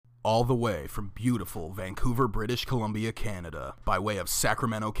all the way from beautiful Vancouver, British Columbia, Canada, by way of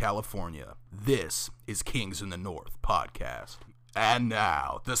Sacramento, California. This is Kings in the North podcast. And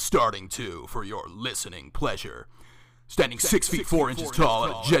now, the starting two for your listening pleasure. Standing 6 feet 4 inches tall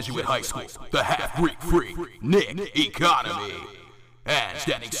at a Jesuit high school, the half-Greek freak, Nick Economy. And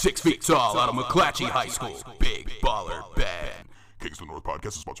standing 6 feet tall out of McClatchy High School, Big Baller Ben. Kings of the North podcast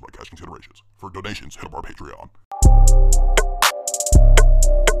is sponsored by Cash Considerations. For donations, hit up our Patreon.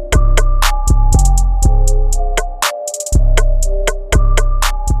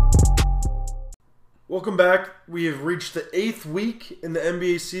 Welcome back. We have reached the 8th week in the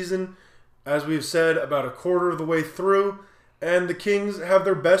NBA season. As we've said, about a quarter of the way through, and the Kings have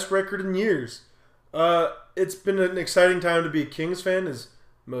their best record in years. It's been an exciting time to be a Kings fan, as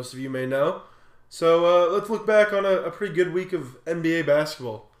most of you may know. So let's look back on a pretty good week of NBA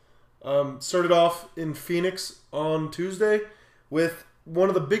basketball. Started off in Phoenix on Tuesday with one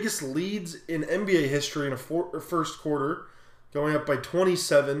of the biggest leads in NBA history in a first quarter, going up by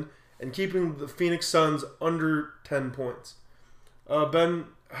 27 and keeping the Phoenix Suns under 10 points. Ben,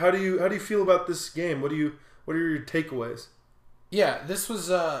 how do you feel about this game? What are your takeaways? Yeah, this was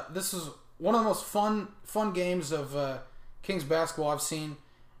one of the most fun games of Kings basketball I've seen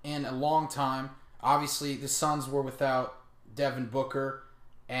in a long time. Obviously, the Suns were without Devin Booker,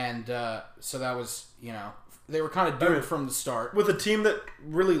 and so that was, they were kind of doomed from the start. With a team that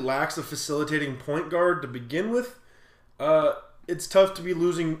really lacks a facilitating point guard to begin with, it's tough to be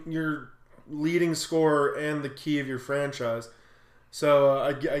losing your leading scorer and the key of your franchise. So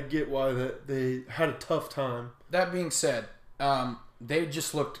I get why they had a tough time. That being said, they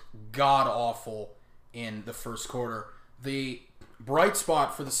just looked god-awful in the first quarter. The bright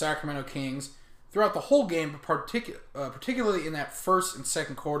spot for the Sacramento Kings throughout the whole game, but particularly in that first and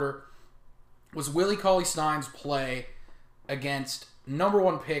second quarter, was Willie Cauley-Stein's play against number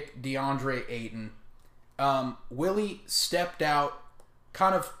one pick DeAndre Ayton. Willie stepped out,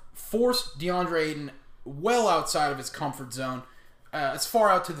 kind of forced DeAndre Ayton well outside of his comfort zone. As far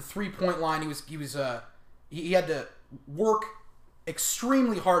out to the 3-point line, he had to work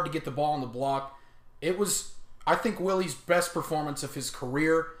extremely hard to get the ball on the block. It was, I think, Willie's best performance of his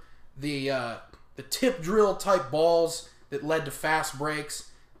career. The tip drill type balls that led to fast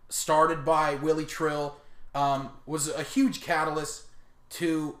breaks, started by Willie Trill, was a huge catalyst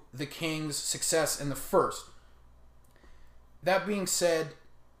to the Kings' success in the first. That being said,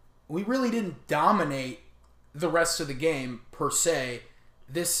 we really didn't dominate the rest of the game per se.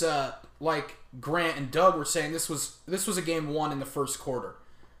 This, like Grant and Doug were saying, this was a game won in the first quarter.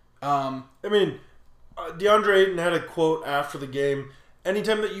 DeAndre Ayton had a quote after the game: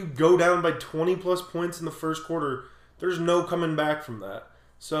 anytime that you go down by 20 plus points in the first quarter, there's no coming back from that.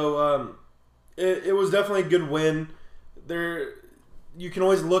 So it was definitely a good win. You can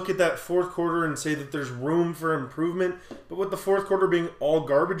always look at that fourth quarter and say that there's room for improvement, but with the fourth quarter being all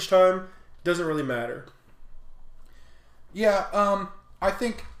garbage time, it doesn't really matter. Yeah, I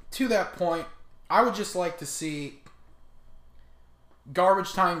think to that point, I would just like to see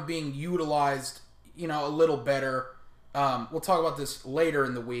garbage time being utilized, a little better. We'll talk about this later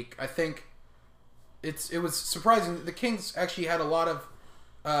in the week. I think it was surprising that the Kings actually had a lot of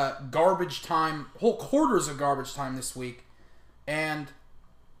garbage time, whole quarters of garbage time this week, and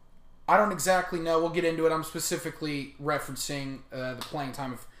I don't exactly know. We'll get into it. I'm specifically referencing the playing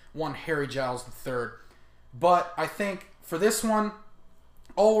time of one Harry Giles III. But I think for this one,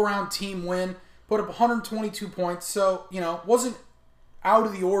 all-around team win, put up 122 points. So, wasn't out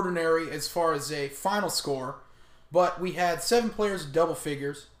of the ordinary as far as a final score. But we had 7 players in double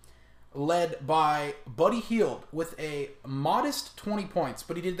figures, led by Buddy Hield with a modest 20 points.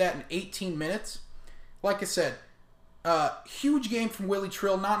 But he did that in 18 minutes. Like I said, huge game from Willie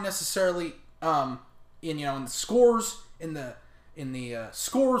Trill. Not necessarily in the scores, in the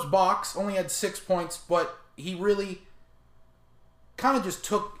scores box. Only had 6 points, but he really kind of just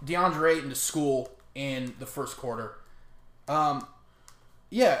took DeAndre Ayton to school in the first quarter. No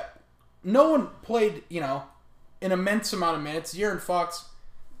one played, an immense amount of minutes. De'Aaron Fox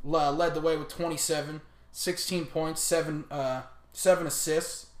led the way with 27, 16 points, 7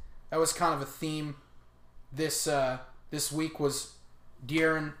 assists. That was kind of a theme this week, was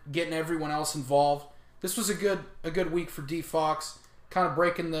De'Aaron getting everyone else involved. This was a good week for D Fox, kind of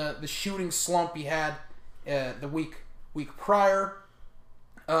breaking the shooting slump he had the week prior.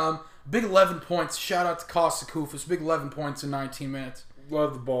 Big 11 points. Shout out to Kosta Koufos. Big 11 points in 19 minutes.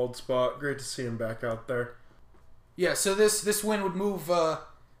 Love the bald spot. Great to see him back out there. Yeah, so this win would move the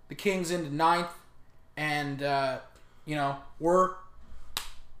Kings into 9th, and we're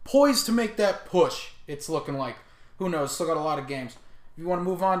poised to make that push. It's looking like. Who knows? Still got a lot of games. you want to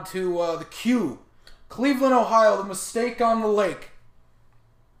move on to the Q. Cleveland, Ohio, the mistake on the lake.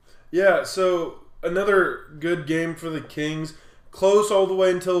 Yeah, so another good game for the Kings. Close all the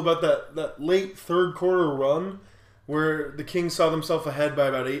way until about that late third quarter run where the Kings saw themselves ahead by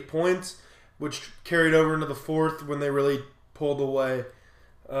about 8 points, which carried over into the fourth when they really pulled away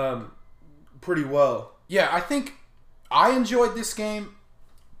pretty well. Yeah, I think I enjoyed this game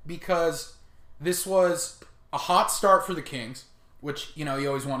because this was a hot start for the Kings, which, you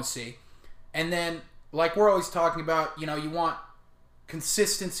always want to see. And then, like we're always talking about, you want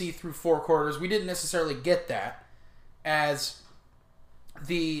consistency through 4 quarters. We didn't necessarily get that as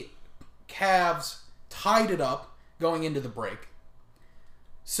the Cavs tied it up going into the break.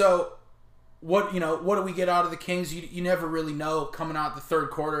 So, what do we get out of the Kings? You never really know coming out the third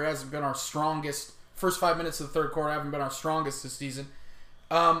quarter. It hasn't been our strongest. First 5 minutes of the third quarter haven't been our strongest this season.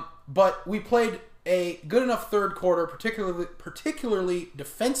 But we played a good enough third quarter, particularly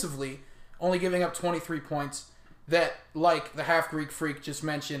defensively, only giving up 23 points, that, like the half Greek freak just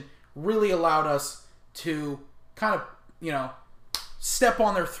mentioned, really allowed us to kind of, step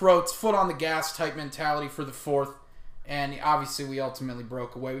on their throats, foot on the gas type mentality for the fourth. And obviously we ultimately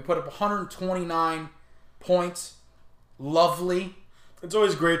broke away. We put up 129 points. Lovely. It's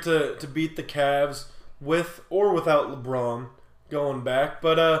always great to beat the Cavs with or without LeBron going back.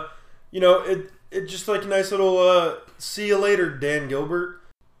 But, it just like a nice little see you later, Dan Gilbert.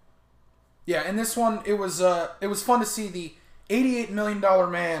 Yeah, and this one, it was fun to see the $88 million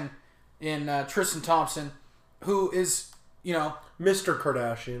man in Tristan Thompson, who is, Mr.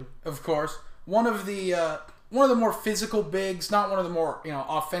 Kardashian. Of course. One of the more physical bigs, not one of the more,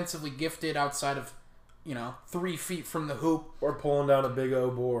 offensively gifted outside of, 3 feet from the hoop. Or pulling down a big O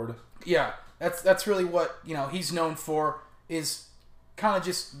board. Yeah, that's really what, he's known for, is kind of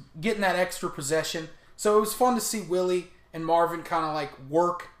just getting that extra possession. So it was fun to see Willie and Marvin kind of like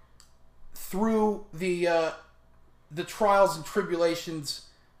work through the trials and tribulations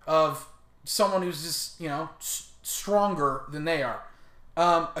of someone who's just, stronger than they are.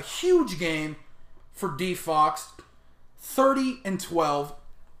 A huge game for D Fox, 30-12.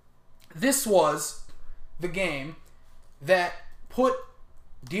 This was the game that put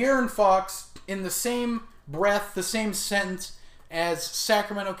De'Aaron Fox in the same breath, the same sentence as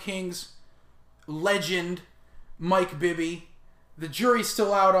Sacramento Kings legend Mike Bibby. The jury's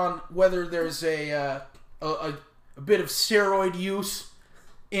still out on whether there's a bit of steroid use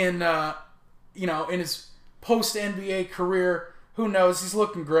in in his post NBA career. Who knows? He's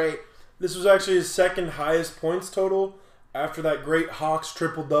looking great. This was actually his second highest points total after that great Hawks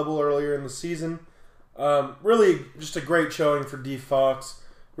triple-double earlier in the season. Really just a great showing for D Fox.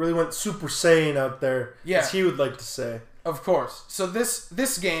 Really went Super Saiyan out there, as he would like to say. Of course. So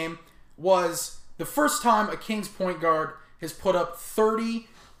this game was the first time a Kings point guard has put up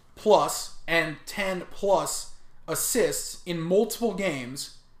 30-plus and 10-plus assists in multiple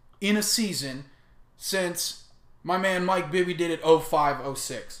games in a season since my man Mike Bibby did it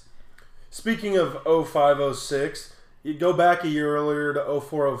 05-06. Speaking of 05-06, you go back a year earlier to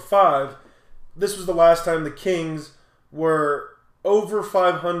 04-05. This was the last time the Kings were over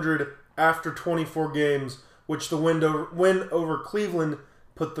 500 after 24 games, which the win over Cleveland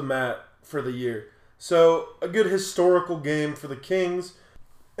put them at for the year. So a good historical game for the Kings.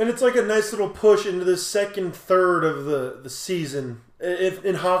 And it's like a nice little push into the second third of the season. If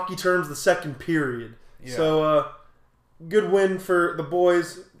in hockey terms, the second period. Yeah. So good win for the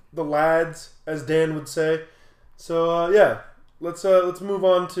boys, the lads, as Dan would say. So let's move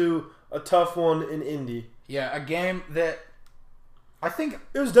on to a tough one in Indy. Yeah, a game that I think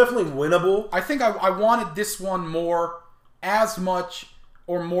it was definitely winnable. I think I wanted this one more, as much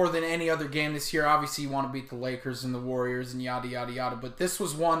or more than any other game this year. Obviously, you want to beat the Lakers and the Warriors and yada, yada, yada. But this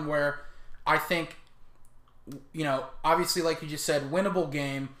was one where I think, obviously, like you just said, winnable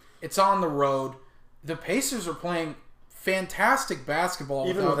game. It's on the road. The Pacers are playing fantastic basketball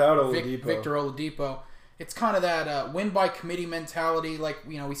even without Oladipo. Victor Oladipo. It's kind of that win-by-committee mentality. Like,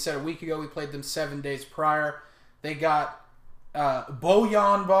 we said a week ago, we played them 7 days prior. They got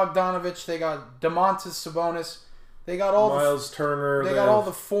Bojan Bogdanovic. They got Domantas Sabonis. They got all Miles Turner. They got all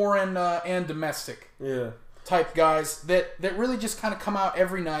the foreign and domestic type guys that really just kind of come out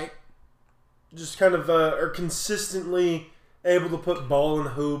every night. Just kind of are consistently able to put ball in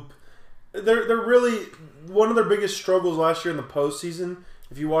the hoop. They're really one of their biggest struggles last year in the postseason.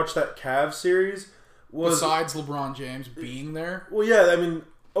 If you watch that Cavs series, was besides LeBron James being there. Well, yeah, I mean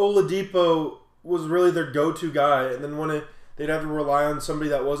Oladipo was really their go-to guy, and then when they'd have to rely on somebody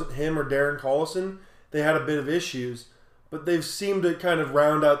that wasn't him or Darren Collison, they had a bit of issues. But they've seemed to kind of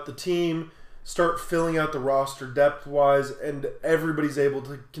round out the team. start filling out the roster depth-wise and everybody's able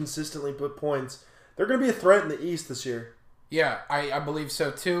to consistently put points, they're going to be a threat in the East this year. Yeah, I believe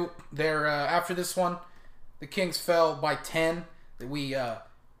so too. They're after this one, the Kings fell by 10. We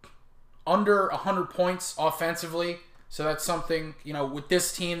under 100 points offensively, so that's something, with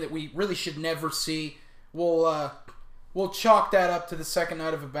this team that we really should never see. We'll chalk that up to the second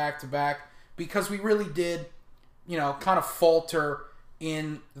night of a back-to-back because we really did, kind of falter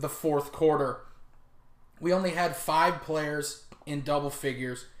in the fourth quarter. We only had 5 players in double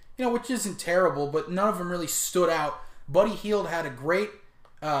figures, which isn't terrible, but none of them really stood out. Buddy Hield had a great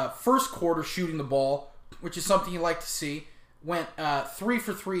first quarter shooting the ball, which is something you like to see. Went 3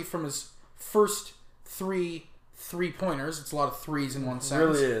 for 3 from his first 3 3-pointers. It's a lot of threes in one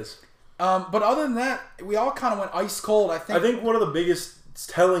sentence. It really is. But other than that, we all kind of went ice cold. I think one of the biggest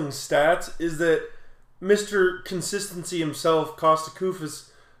telling stats is that Mr. Consistency himself, Costa Koufos,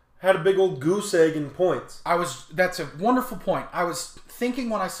 had a big old goose egg in points. That's a wonderful point. I was thinking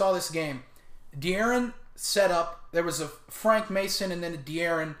when I saw this game, De'Aaron set up. There was a Frank Mason and then a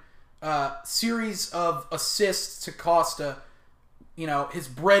De'Aaron series of assists to Costa. His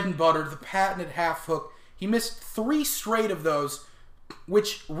bread and butter, the patented half hook. He missed 3 straight of those,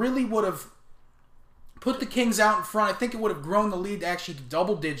 which really would have put the Kings out in front. I think it would have grown the lead to actually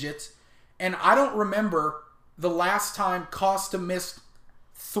double digits. And I don't remember the last time Costa missed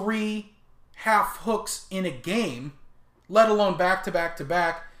 3 half hooks in a game, let alone back to back to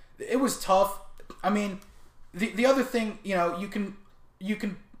back. It was tough. I mean, the other thing, you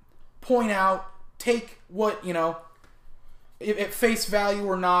can point out, take what, at face value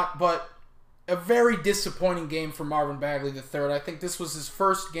or not, but a very disappointing game for Marvin Bagley III. I think this was his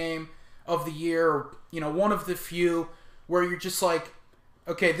first game of the year, one of the few where you're just like,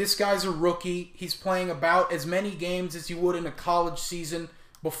 okay, this guy's a rookie. He's playing about as many games as you would in a college season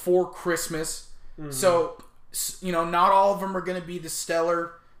before Christmas. Mm-hmm. So, not all of them are going to be the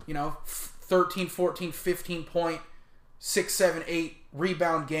stellar, 13, 14, 15 point, 6, 7, 8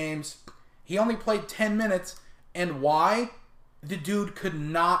 rebound games. He only played 10 minutes. And why? The dude could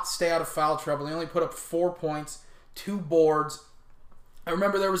not stay out of foul trouble. He only put up 4 points, 2 boards. I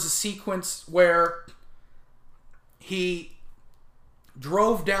remember there was a sequence where he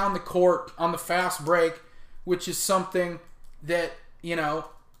drove down the court on the fast break, which is something that,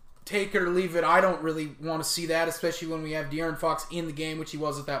 take it or leave it. I don't really want to see that, especially when we have De'Aaron Fox in the game, which he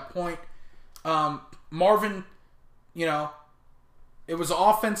was at that point. Marvin, it was an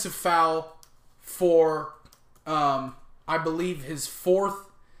offensive foul for, I believe, his 4th.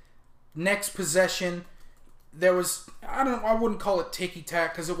 Next possession, there was, I wouldn't call it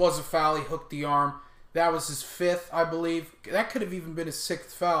ticky-tack because it was a foul. He hooked the arm. That was his 5th, I believe. That could have even been his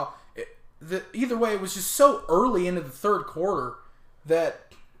 6th foul. Either way, it was just so early into the third quarter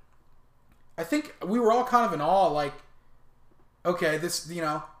that I think we were all kind of in awe. Like, okay, this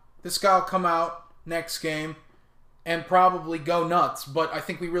guy will come out next game and probably go nuts. But I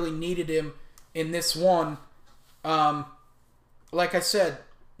think we really needed him in this one. Like I said,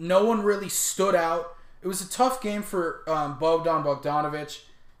 no one really stood out. It was a tough game for Bogdan Bogdanovic.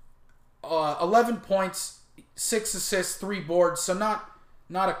 11 points, 6 assists, 3 boards. So not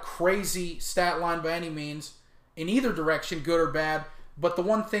a crazy stat line by any means in either direction, good or bad. But the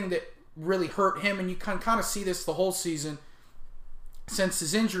one thing that really hurt him, and you can kind of see this the whole season since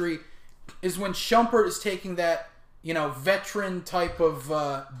his injury, is when Shumpert is taking that veteran type of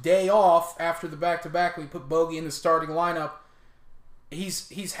day off after the back-to-back. We put Bogey in the starting lineup.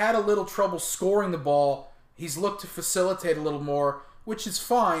 He's had a little trouble scoring the ball. He's looked to facilitate a little more, which is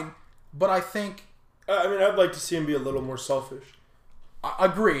fine. But I think... I'd like to see him be a little more selfish.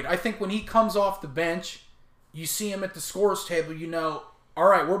 Agreed. I think when he comes off the bench, you see him at the scorer's table, all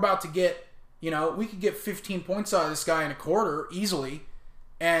right, we're about to get, we could get 15 points out of this guy in a quarter easily.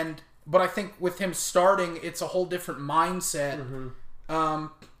 But I think with him starting, it's a whole different mindset. Mm-hmm.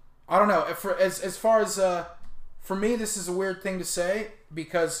 I don't know. As far as... for me, this is a weird thing to say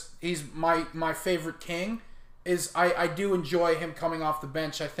because he's my favorite King. I do enjoy him coming off the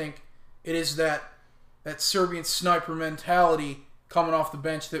bench. I think it is that Serbian sniper mentality coming off the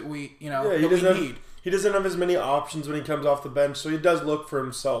bench that we need. He doesn't have as many options when he comes off the bench, so he does look for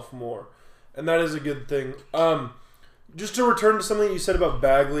himself more, and that is a good thing. Just to return to something you said about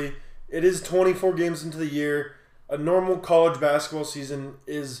Bagley, it is 24 games into the year. A normal college basketball season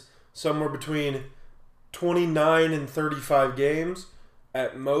is somewhere between 29 and 35 games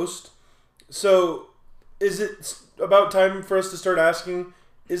at most. So is it about time for us to start asking,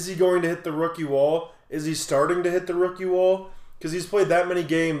 is he going to hit the rookie wall? Is he starting to hit the rookie wall? Because he's played that many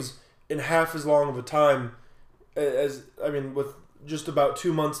games in half as long of a time with just about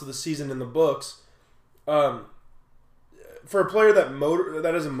 2 months of the season in the books. For a player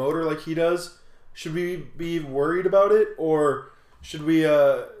that has a motor like he does, should we be worried about it, or should we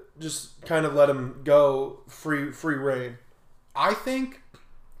just kind of let him go free reign? I think,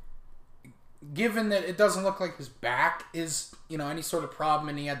 given that it doesn't look like his back is any sort of problem,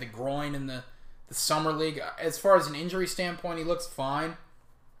 and he had the groin in the summer league, as far as an injury standpoint, he looks fine.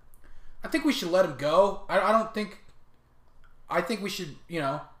 I think we should let him go. I think we should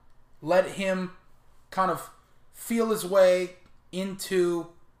let him kind of feel his way into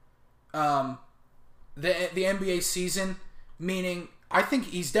the NBA season, meaning I think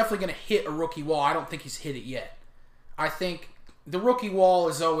he's definitely going to hit a rookie wall. I don't think he's hit it yet. I think the rookie wall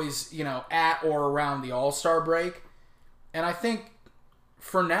is always, at or around the All-Star break. And I think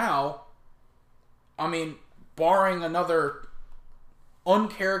for now, barring another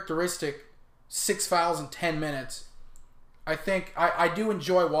uncharacteristic 6 fouls in 10 minutes, I think I do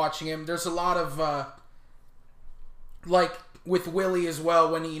enjoy watching him. There's a lot of like with Willie as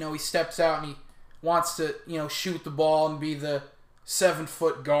well, when he steps out and he wants to shoot the ball and be the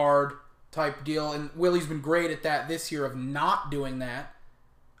 7-foot guard type deal, and Willie's been great at that this year of not doing that.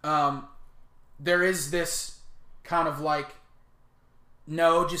 There is this kind of like,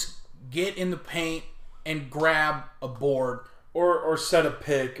 no, just get in the paint and grab a board or set a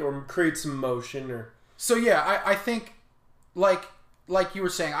pick or create some motion. Or so yeah, I think like you were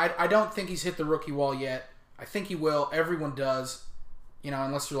saying, I don't think he's hit the rookie wall yet. I think he will. Everyone does,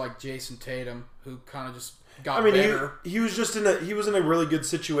 unless you're like Jason Tatum, who kind of just got better. He was just in a really good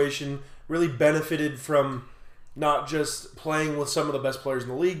situation. Really benefited from not just playing with some of the best players in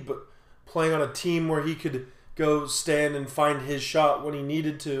the league, but playing on a team where he could go stand and find his shot when he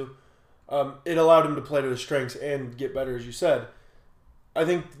needed to. It allowed him to play to his strengths and get better, as you said. I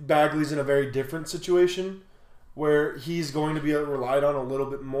think Bagley's in a very different situation where he's going to be relied on a little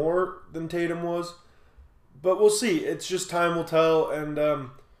bit more than Tatum was. But we'll see. It's just time will tell, and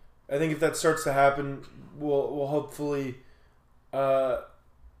I think if that starts to happen, we'll hopefully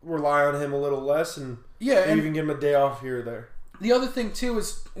rely on him a little less, and even give him a day off here or there. The other thing too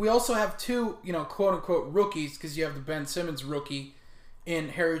is we also have two, quote unquote rookies, because you have the Ben Simmons rookie in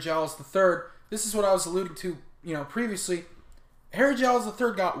Harry Giles III. This is what I was alluding to, previously. Harry Giles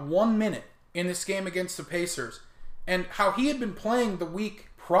III got 1 minute in this game against the Pacers, and how he had been playing the week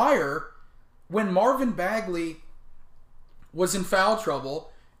prior when Marvin Bagley was in foul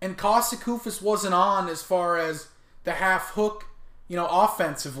trouble and Kosta Koufos wasn't on as far as the half hook,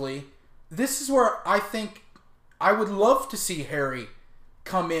 offensively. This is where I think I would love to see Harry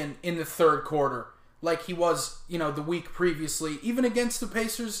come in the third quarter like he was, the week previously, even against the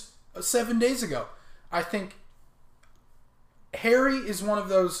Pacers 7 days ago. I think Harry is one of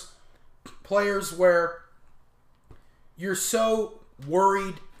those players where you're so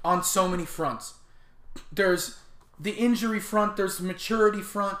worried on so many fronts. There's the injury front, there's the maturity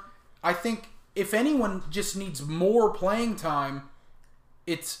front. I think if anyone just needs more playing time,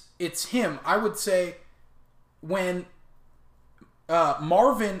 it's him. I would say when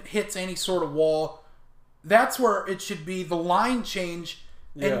Marvin hits any sort of wall, that's where it should be the line change,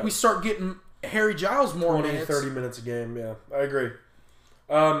 and we start getting Harry Giles more 20, minutes. 30 minutes a game, yeah. I agree.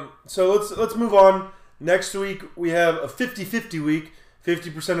 So let's move on. Next week, we have a 50-50 week.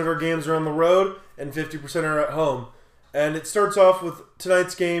 50% of our games are on the road, and 50% are at home. And it starts off with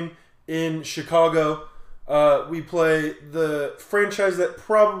tonight's game in Chicago. We play the franchise that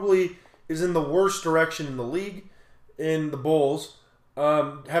probably is in the worst direction in the league, in the Bulls.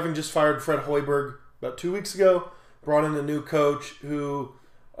 Having just fired Fred Hoiberg about 2 weeks ago, brought in a new coach who,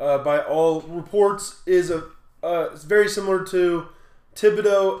 by all reports, is very similar to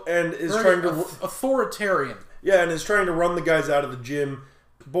Thibodeau and is trying to authoritarian. Yeah, and is trying to run the guys out of the gym,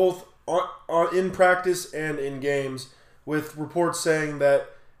 both in practice and in games, with reports saying that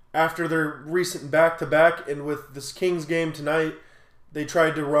after their recent back-to-back and with this Kings game tonight, they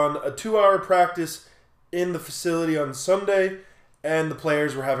tried to run a 2-hour practice in the facility on Sunday, and the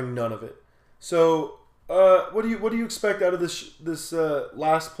players were having none of it. So, what do you expect out of this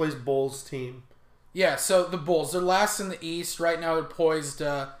last place Bulls team? Yeah, so the Bulls, they're last in the East. Right now they're poised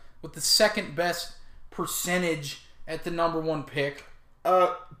with the second best percentage at the number 1 pick.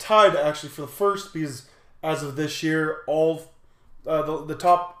 Tied actually for the first, because as of this year, all the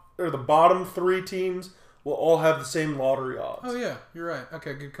top or the bottom 3 teams will all have the same lottery odds. Oh yeah, you're right.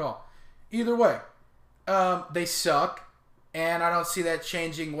 Okay, good call. Either way, they suck, and I don't see that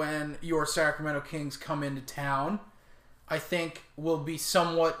changing when your Sacramento Kings come into town. I think we'll be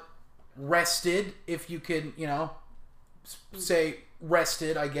somewhat rested, if you could, say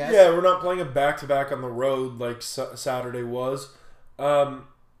rested, I guess. Yeah, we're not playing a back-to-back on the road like Saturday was.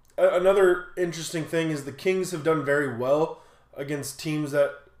 Another interesting thing is the Kings have done very well against teams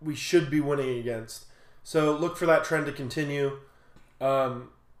that we should be winning against. So look for that trend to continue. I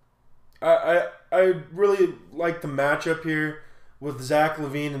really like the matchup here with Zach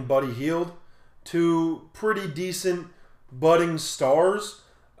LaVine and Buddy Hield, two pretty decent budding stars.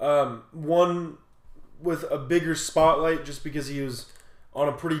 One with a bigger spotlight just because he was on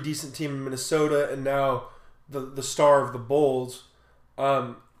a pretty decent team in Minnesota and now the star of the Bulls.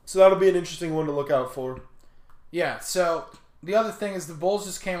 So that'll be an interesting one to look out for. Yeah, so the other thing is the Bulls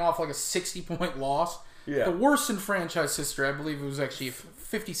just came off like a 60-point loss. Yeah. The worst in franchise history. I believe it was actually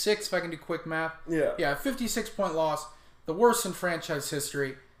 56, if I can do quick math. Yeah. Yeah, 56-point loss. The worst in franchise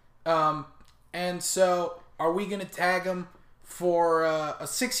history. And so are we going to tag them for a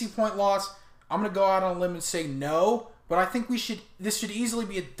 60-point loss? I'm going to go out on a limb and say no, but I think this should easily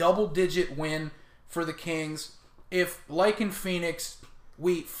be a double-digit win for the Kings if, like in Phoenix,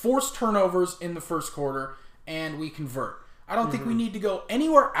 we force turnovers in the first quarter and we convert. I don't think we need to go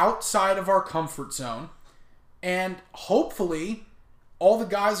anywhere outside of our comfort zone, and hopefully all the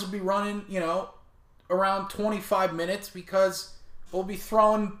guys will be running, around 25 minutes because we'll be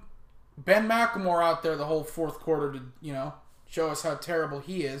throwing Ben McLemore out there the whole fourth quarter to, show us how terrible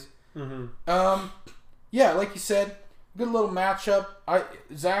he is. Yeah, like you said, good little matchup.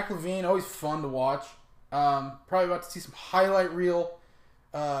 Zach LaVine, always fun to watch. Probably about to see some highlight reel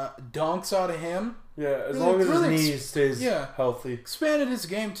dunks out of him. Yeah, as long as his knee stays healthy. Expanded his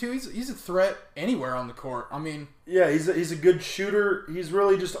game too. He's a threat anywhere on the court. I mean, yeah, he's a good shooter. He's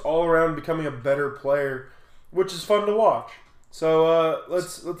really just all around becoming a better player, which is fun to watch. So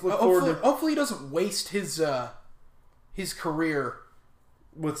let's look forward to. Hopefully, he doesn't waste his career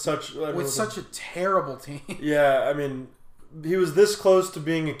with such a terrible team. Yeah, I mean, he was this close to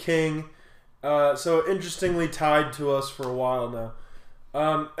being a king. So interestingly tied to us for a while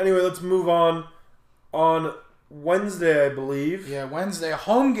now. Anyway, let's move on. On Wednesday, I believe. Yeah, Wednesday, a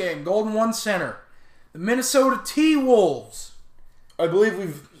home game, Golden One Center, the Minnesota T-Wolves. I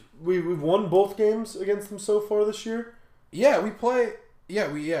believe we've won both games against them so far this year. Yeah, we play.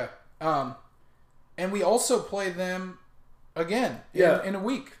 And we also play them again in a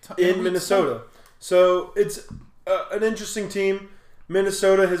week in Minnesota. So it's an interesting team.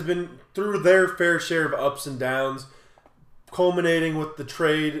 Minnesota has been through their fair share of ups and downs, culminating with the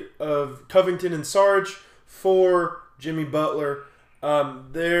trade of Covington and Saric for Jimmy Butler.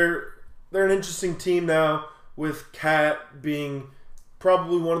 They're an interesting team now, with Cat being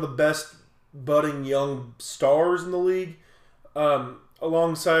probably one of the best budding young stars in the league,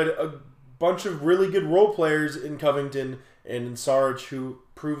 alongside a bunch of really good role players in Covington and in Saric who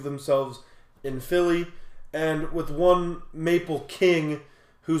proved themselves in Philly, and with one Maple King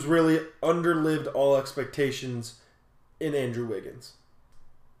who's really underlived all expectations in Andrew Wiggins.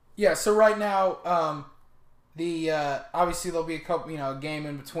 Yeah, so right now, obviously there'll be a couple, a game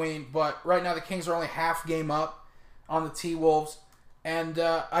in between, but right now the Kings are only half game up on the T-Wolves, and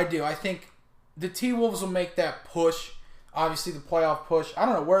I think the T-Wolves will make that push, obviously the playoff push. I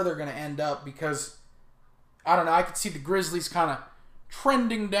don't know where they're going to end up because, I don't know, I could see the Grizzlies kind of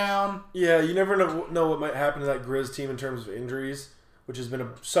trending down. Yeah, you never know what might happen to that Grizz team in terms of injuries, which has been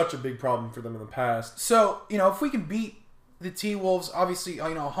such a big problem for them in the past. So, if we can beat the T-Wolves, obviously,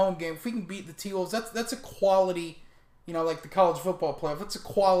 home game. If we can beat the T-Wolves, that's a quality, like the college football playoff. That's a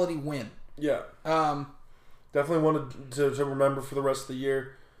quality win. Yeah. Definitely wanted to remember for the rest of the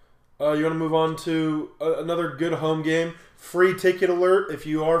year. You want to move on to another good home game. Free ticket alert. If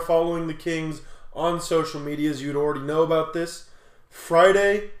you are following the Kings on social medias, you'd already know about this.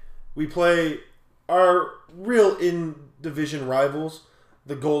 Friday, we play our real in-division rivals,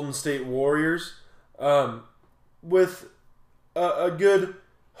 the Golden State Warriors. With a good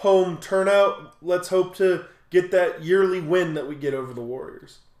home turnout, let's hope to get that yearly win that we get over the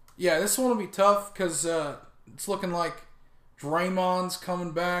Warriors. Yeah, this one will be tough because it's looking like Draymond's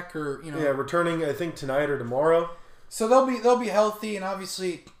coming back, or returning I think tonight or tomorrow. So they'll be healthy, and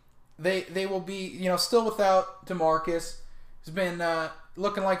obviously they will be still without DeMarcus. He's been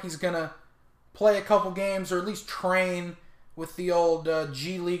looking like he's gonna play a couple games or at least train with the old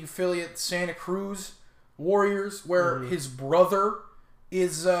G League affiliate Santa Cruz Warriors, where his brother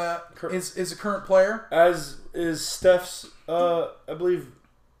is a current player, as is Steph's I believe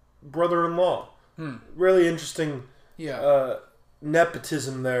brother-in-law. Really interesting. Yeah.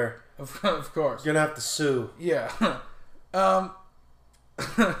 Nepotism there. Of course. Gonna have to sue. Yeah.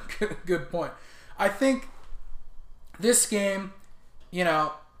 Good point. I think this game,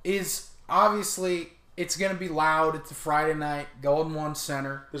 is obviously It's going to be loud. It's a Friday night. Golden One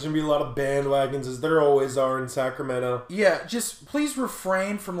Center. There's going to be a lot of bandwagons, as there always are in Sacramento. Yeah, just please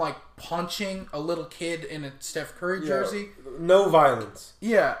refrain from, like, punching a little kid in a Steph Curry jersey. No violence.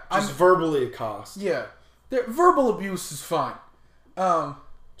 Yeah. Just verbally accost. Yeah. Verbal abuse is fine.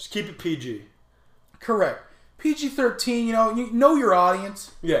 Just keep it PG. Correct. PG-13, you know your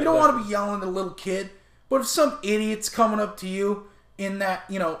audience. Yeah, you don't want to be yelling at a little kid. But if some idiot's coming up to you in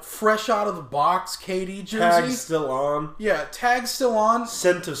that, fresh out of the box KD jersey. Tag's still on. Yeah, tag's still on.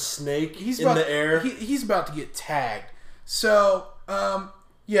 Scent of snake in the air. He's about to get tagged. So,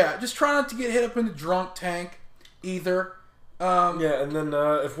 just try not to get hit up in the drunk tank either. And then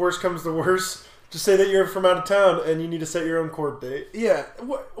if worse comes to worse, just say that you're from out of town and you need to set your own court date. Yeah,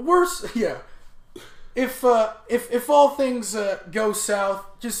 worse, yeah. If all things go south,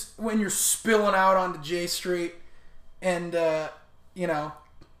 just when you're spilling out onto J Street and,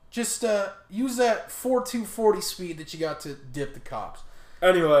 just use that 4.240 speed that you got to dip the cops.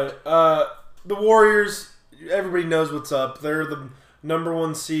 Anyway, the Warriors, everybody knows what's up. They're the number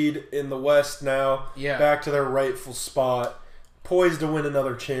 1 seed in the West now. Yeah. Back to their rightful spot. Poised to win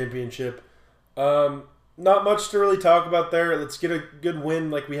another championship. Not much to really talk about there. Let's get a good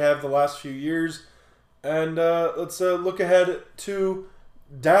win like we have the last few years. And let's look ahead to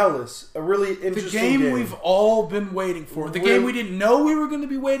Dallas. A really interesting game. We've all been waiting for. The game we didn't know we were going to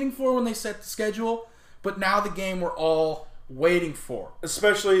be waiting for when they set the schedule. But now the game we're all waiting for.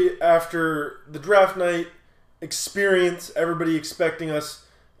 Especially after the draft night experience. Everybody expecting us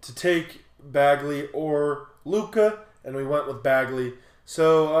to take Bagley or Luka. And we went with Bagley.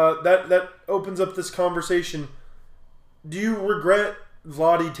 So that opens up this conversation. Do you regret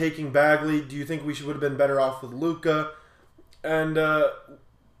Vlade taking Bagley? Do you think we would have been better off with Luka? And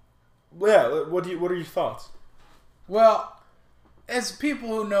what are your thoughts? Well, as people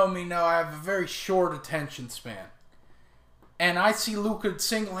who know me know, I have a very short attention span, and I see Luka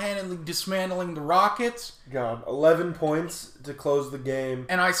single-handedly dismantling the Rockets. God, 11 points to close the game,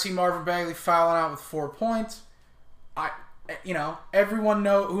 and I see Marvin Bagley fouling out with 4 points. Everyone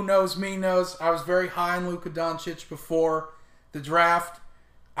who knows me knows I was very high on Luka Doncic before the draft.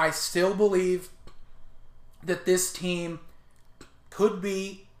 I still believe that this team could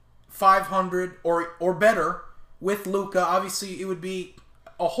be 500 or better with Luka. Obviously, it would be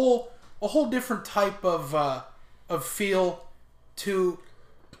a whole different type of feel to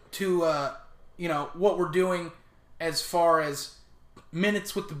what we're doing as far as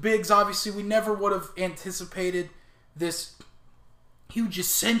minutes with the bigs. Obviously, we never would have anticipated this huge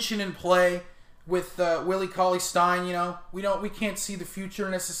ascension in play with Willie Cauley-Stein. We can't see the future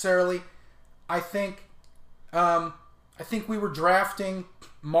necessarily. I think we were drafting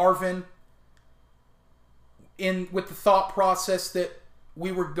Marvin with the thought process that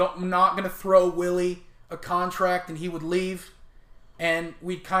we were not going to throw Willie a contract and he would leave, and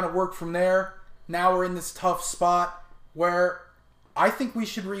we'd kind of work from there. Now we're in this tough spot where I think we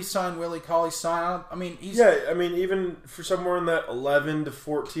should re-sign Willie Cauley-Stein. Even for somewhere in that $11 to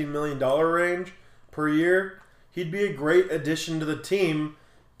 $14 million range per year, he'd be a great addition to the team,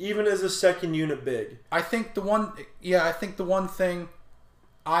 even as a second unit big. I think the one thing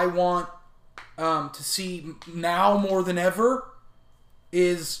I want to see now more than ever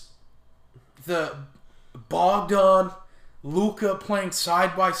is the Bogdan Luka playing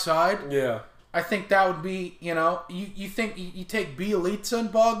side by side. Yeah. I think that would be, you think you take Bjelica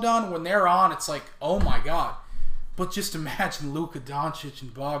and Bogdan when they're on, it's like, oh my god. But just imagine Luka Doncic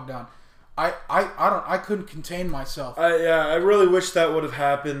and Bogdan. I couldn't contain myself. I really wish that would have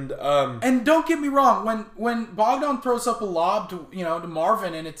happened. And don't get me wrong, when Bogdan throws up a lob to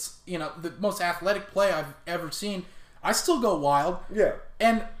Marvin and it's the most athletic play I've ever seen, I still go wild. Yeah.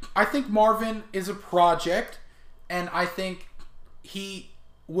 And I think Marvin is a project, and I think he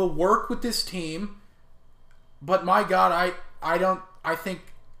will work with this team, but my God, I think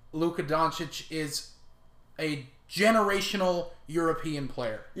Luka Doncic is a generational European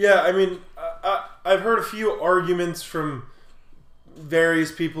player. Yeah, I've heard a few arguments from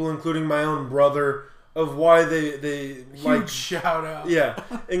various people, including my own brother, of why they Huge shout out. Yeah,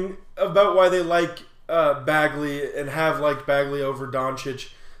 and about why they like Bagley and have liked Bagley over Doncic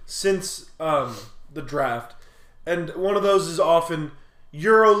since the draft. And one of those is often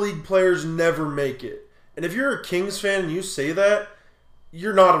EuroLeague players never make it. And if you're a Kings fan and you say that,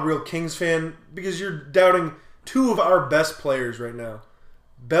 you're not a real Kings fan because you're doubting two of our best players right now.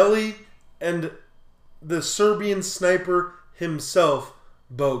 Belly and the Serbian sniper himself,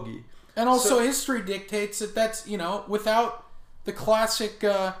 Bogey. And also history dictates that's, without the classic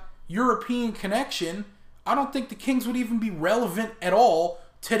European connection, I don't think the Kings would even be relevant at all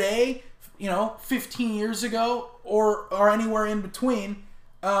today, 15 years ago or anywhere in between.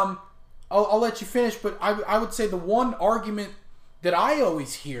 I'll let you finish, but I would say the one argument that I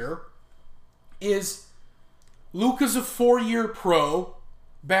always hear is Luka's a 4-year pro,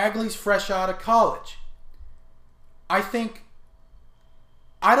 Bagley's fresh out of college. I think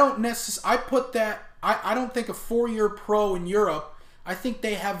I don't think a 4-year pro in Europe, I think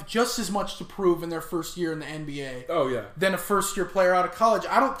they have just as much to prove in their first year in the NBA Oh, yeah. than a first-year player out of college.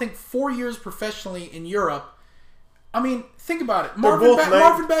 I don't think 4 years professionally in Europe. I mean, think about it.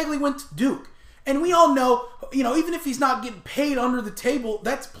 Marvin Bagley went to Duke. And we all know, even if he's not getting paid under the table,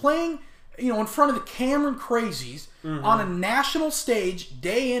 that's playing, in front of the Cameron Crazies on a national stage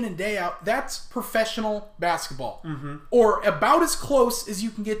day in and day out. That's professional basketball. Or about as close as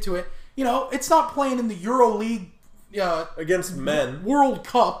you can get to it. It's not playing in the Euro League against men. World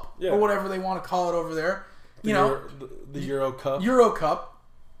Cup, or whatever they want to call it over there. The Euro Cup. Euro Cup.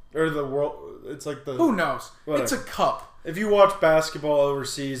 Or the World... It's like the... Who knows? Whatever. It's a cup. If you watch basketball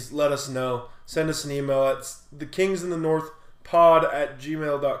overseas, let us know. Send us an email at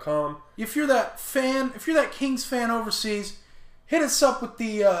thekingsinthenorthpod@gmail.com. If you're that Kings fan overseas, hit us up with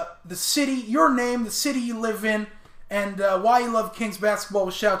the city, your name, the city you live in, and why you love Kings basketball.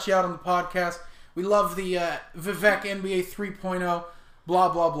 We'll shout you out on the podcast. We love the Vivek NBA 3.0, blah,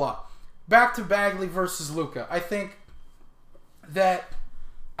 blah, blah. Back to Bagley versus Luka. I think that,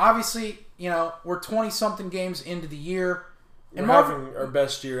 obviously, we're 20-something games into the year. And we're having our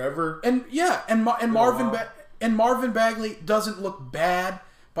best year ever. And Marvin Bagley doesn't look bad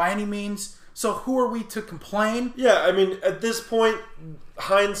by any means. So who are we to complain? Yeah, I mean, at this point,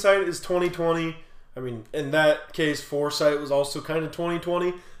 hindsight is 2020. I mean, in that case, foresight was also kind of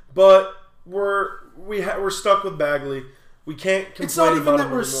 2020. But we're stuck with Bagley. We can't complain. It's not even about that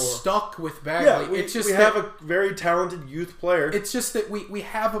him we're anymore. stuck with Bagley. Yeah, it's just we have a very talented youth player. It's just that we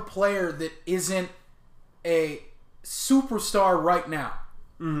have a player that isn't a superstar right now.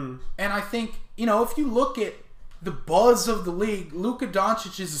 Mm-hmm. And I think, if you look at the buzz of the league, Luka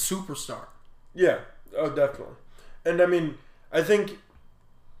Doncic is a superstar. Yeah, oh, definitely. And I mean, I think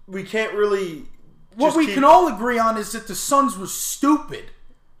we can't really... What we can all agree on is that the Suns were stupid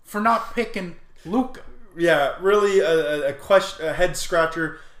for not picking Luka. Yeah, really a head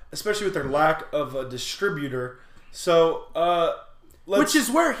scratcher, especially with their lack of a distributor. So, which is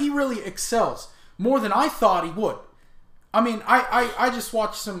where he really excels, more than I thought he would. I mean, I just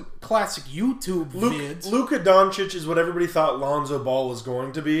watched some classic YouTube vids. Luka Doncic is what everybody thought Lonzo Ball was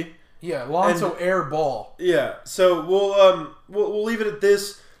going to be. Yeah, Lonzo Air Ball. Yeah, so we'll leave it at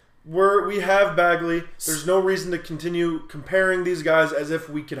this. We have Bagley. There's no reason to continue comparing these guys as if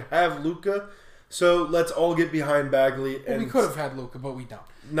we could have Luka. So let's all get behind Bagley. Well, we could have had Luka, but we don't.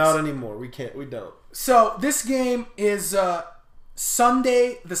 Not anymore. We can't. We don't. So this game is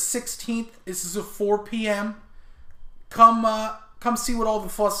Sunday the 16th. This is at 4 p.m. Come see what all the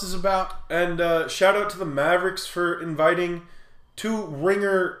fuss is about. And shout out to the Mavericks for inviting 2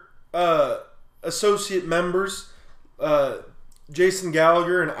 Ringer associate members, Jason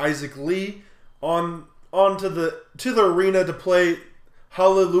Gallagher and Isaac Lee, onto the arena to play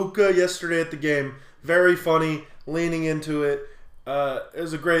Hallelujah yesterday at the game. Very funny, leaning into it. It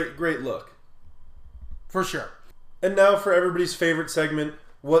was a great look. For sure. And now for everybody's favorite segment,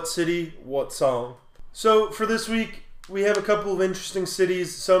 What City, What Song? So for this week, we have a couple of interesting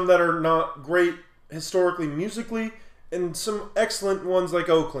cities, some that are not great historically musically, and some excellent ones like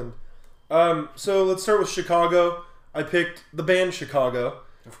Oakland. So let's start with Chicago. I picked the band Chicago.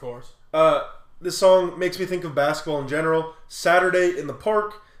 Of course. This song makes me think of basketball in general. Saturday in the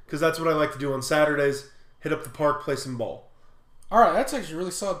park, because that's what I like to do on Saturdays. Hit up the park, play some ball. All right, that's actually a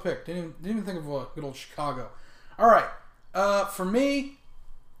really solid pick. Didn't even think of good old Chicago. All right, for me,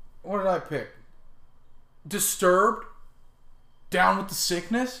 what did I pick? Disturbed. Down with the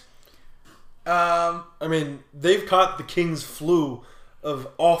Sickness. I mean, they've caught the Kings flu of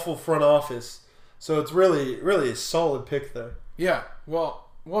awful front office, so it's really a solid pick there. Yeah, well,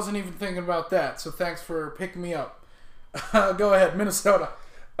 wasn't even thinking about that, so thanks for picking me up. Go ahead, Minnesota.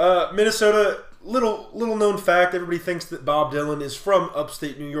 Minnesota, little known fact, everybody thinks that Bob Dylan is from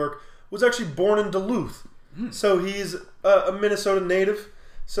upstate New York, was actually born in Duluth. So he's a Minnesota native.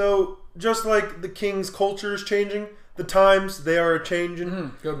 So just like the Kings' culture is changing, the times, they are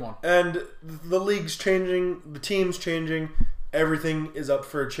changing. Good one. And the league's changing, the team's changing. Everything is up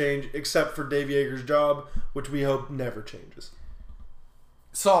for a change, except for Dave Yeager's job, which we hope never changes.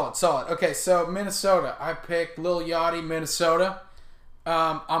 Solid. Okay, so Minnesota. I picked Lil Yachty, Minnesota.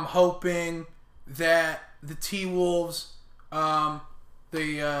 I'm hoping that the T-Wolves, the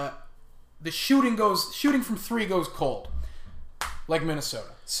shooting from 3 goes cold, like Minnesota.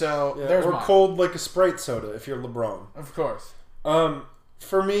 So Yeah, there's or mine. cold like a Sprite soda if you're LeBron. Of course.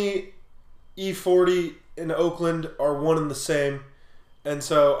 For me, E40 and Oakland are one and the same, and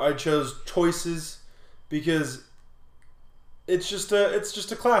so I chose Choices because it's just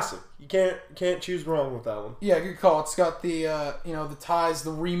a classic. You can't choose wrong with that one. Yeah, good call. It's got the the ties,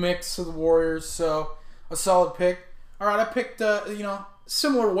 the remix of the Warriors, so a solid pick. All right, I picked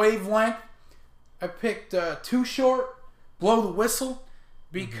similar wavelength. I picked Too Short, Blow the Whistle,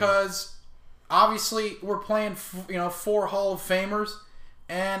 because obviously we're playing 4 Hall of Famers,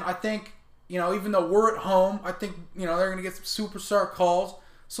 and I think even though we're at home, I think they're gonna get some superstar calls.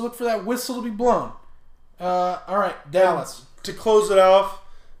 So look for that whistle to be blown. All right, Dallas. And to close it off,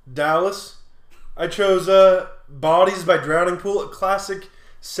 Dallas. I chose Bodies by Drowning Pool, a classic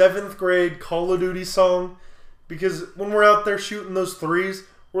 7th grade Call of Duty song. Because when we're out there shooting those threes,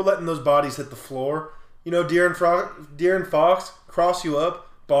 we're letting those bodies hit the floor. De'Aaron Fox, cross you up,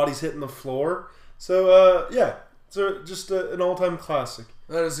 bodies hitting the floor. So, it's just an all-time classic.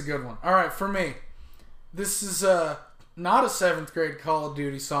 That is a good one. All right, for me, this is not a 7th grade Call of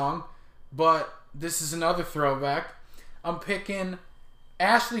Duty song, but this is another throwback. I'm picking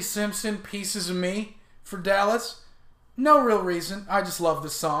Ashley Simpson, Pieces of Me for Dallas. No real reason. I just love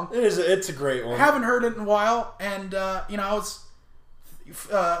this song. It's a great one. Haven't heard it in a while, and I was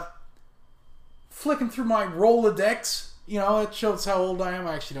flicking through my Rolodex. It shows how old I am.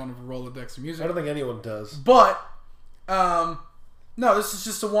 I actually don't have a Rolodex of music. I don't think anyone does. But no, this is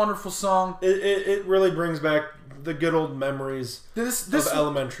just a wonderful song. It really brings back the good old memories This of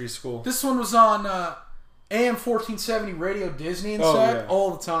elementary school. This one was on AM 1470 Radio Disney and stuff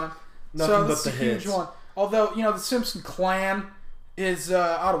all the time. Nothing so but this is the a huge hits. one. Although the Simpson clan is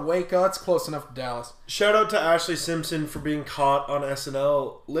out of Waco, that's close enough to Dallas. Shout out to Ashley Simpson for being caught on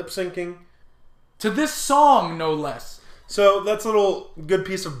SNL lip syncing. To this song, no less. So that's a little good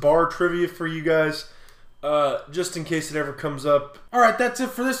piece of bar trivia for you guys, just in case it ever comes up. All right, that's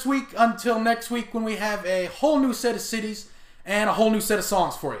it for this week. Until next week, when we have a whole new set of cities and a whole new set of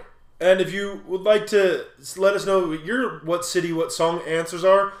songs for you. And if you would like to let us know what city, what song answers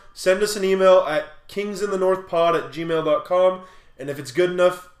are, send us an email at kingsinthenorthpod@gmail.com. And if it's good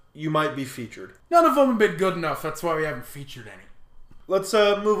enough, you might be featured. None of them have been good enough. That's why we haven't featured any. Let's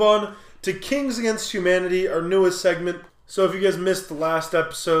move on to Kings Against Humanity, our newest segment. So if you guys missed the last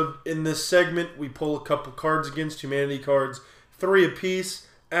episode, in this segment, we pull a couple Cards Against Humanity cards, 3 apiece,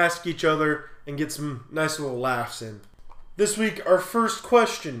 ask each other, and get some nice little laughs in. This week, our first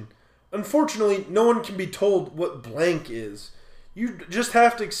question. Unfortunately, no one can be told what blank is. You just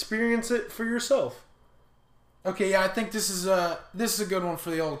have to experience it for yourself. Okay, yeah, I think this is a good one for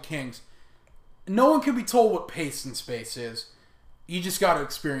the old Kings. No one can be told what pace in space is. You just got to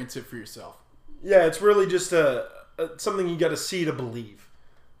experience it for yourself. Yeah, it's really just something you got to see to believe.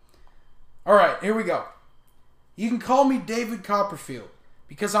 All right, here we go. You can call me David Copperfield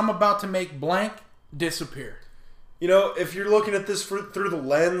because I'm about to make blank disappear. If you're looking at this through the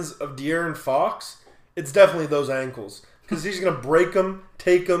lens of De'Aaron Fox, it's definitely those ankles. Because he's going to break them,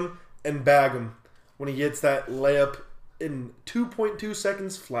 take them, and bag them when he gets that layup in 2.2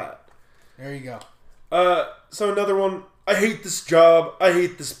 seconds flat. There you go. So another one. I hate this job. I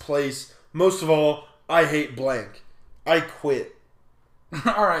hate this place. Most of all, I hate blank. I quit.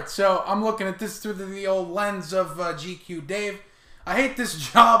 All right, so I'm looking at this through the old lens of GQ Dave. I hate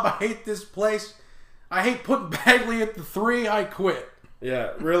this job. I hate this place. I hate putting Bagley at the 3. I quit.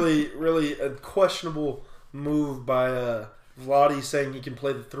 Yeah, really, really a questionable move by Vlade saying he can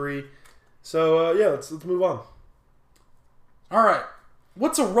play the 3. So, let's move on. All right.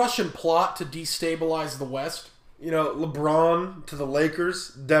 What's a Russian plot to destabilize the West? LeBron to the Lakers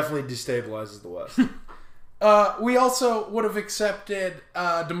definitely destabilizes the West. We also would have accepted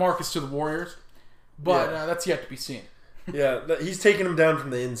DeMarcus to the Warriors, but that's yet to be seen. Yeah, he's taking him down from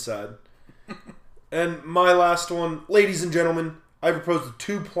the inside. And my last one, ladies and gentlemen, I propose a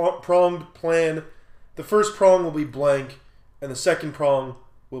 2-pronged plan. The first prong will be blank, and the second prong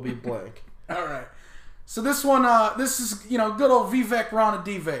will be blank. All right. So this one, this is, good old Vivek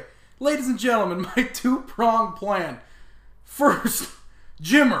Ranadive. Ladies and gentlemen, my 2-pronged plan. First,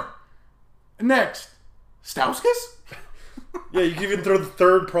 Jimmer. Next, Stauskas? Yeah, you can even throw the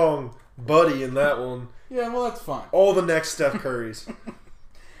third prong, buddy, in that one. Yeah, well, that's fine. All the next Steph Currys.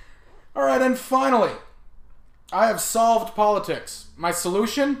 All right, and finally, I have solved politics. My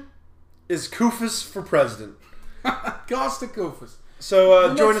solution? Is Kufis for president. Costa Kufis.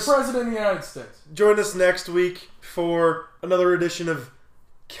 So join us, President of the United States. Join us next week for another edition of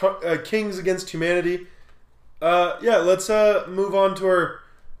Kings Against Humanity. Let's move on to our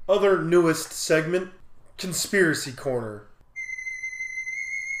other newest segment, Conspiracy Corner.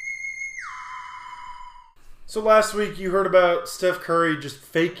 So last week you heard about Steph Curry just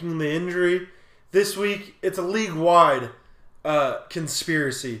faking the injury. This week it's a league-wide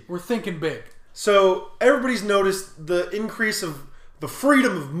conspiracy. We're thinking big. So everybody's noticed the increase of the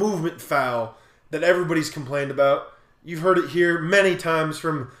freedom of movement foul that everybody's complained about. You've heard it here many times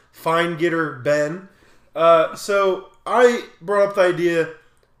from fine getter Ben. So I brought up the idea,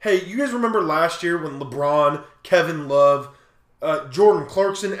 hey, you guys remember last year when LeBron, Kevin Love, Jordan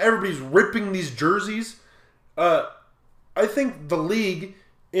Clarkson, everybody's ripping these jerseys? I think the league,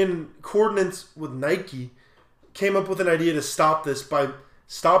 in coordinates with Nike, came up with an idea to stop this by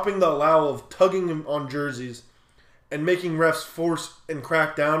stopping the allow of tugging on jerseys and making refs force and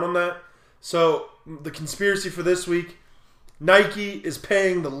crack down on that. So the conspiracy for this week, Nike is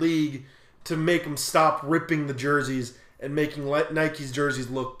paying the league to make them stop ripping the jerseys and making Nike's jerseys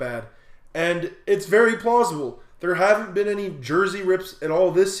look bad. And it's very plausible. There haven't been any jersey rips at all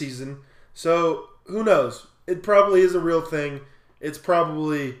this season, so who knows? It probably is a real thing. It's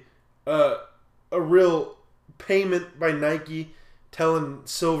probably a real payment by Nike telling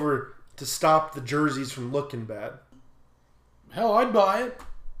Silver to stop the jerseys from looking bad. Hell, I'd buy it.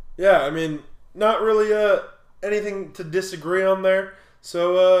 Yeah, I mean, not really anything to disagree on there.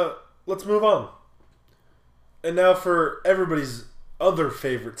 So let's move on. And now for everybody's other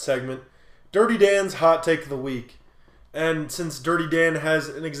favorite segment, Dirty Dan's Hot Take of the Week. And since Dirty Dan has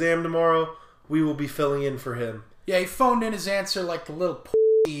an exam tomorrow, we will be filling in for him. Yeah, he phoned in his answer like the little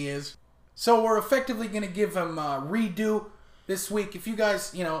he is. So we're effectively going to give him a redo this week. If you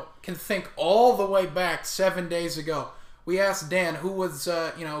guys, can think all the way back 7 days ago, we asked Dan who was,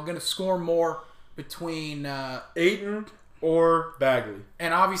 going to score more between Ayton or Bagley.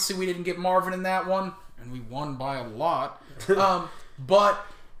 And obviously we didn't get Marvin in that one, and we won by a lot. But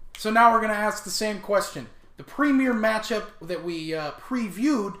so now we're going to ask the same question. The premier matchup that we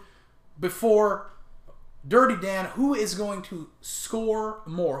previewed before Dirty Dan, who is going to score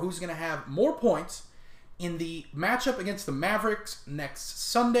more? Who's going to have more points in the matchup against the Mavericks next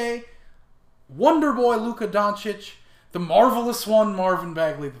Sunday? Wonder Boy Luka Doncic, the marvelous one Marvin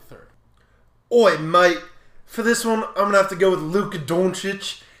Bagley III. Oi, mate. For this one, I'm going to have to go with Luka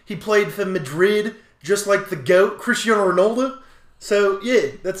Doncic. He played for Madrid, just like the GOAT, Cristiano Ronaldo. So,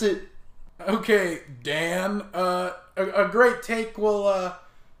 yeah, that's it. Okay, Dan. A great take.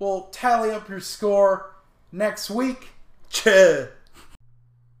 We'll tally up your score next week. Che.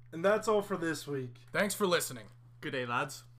 And that's all for this week. Thanks for listening. Good day, lads.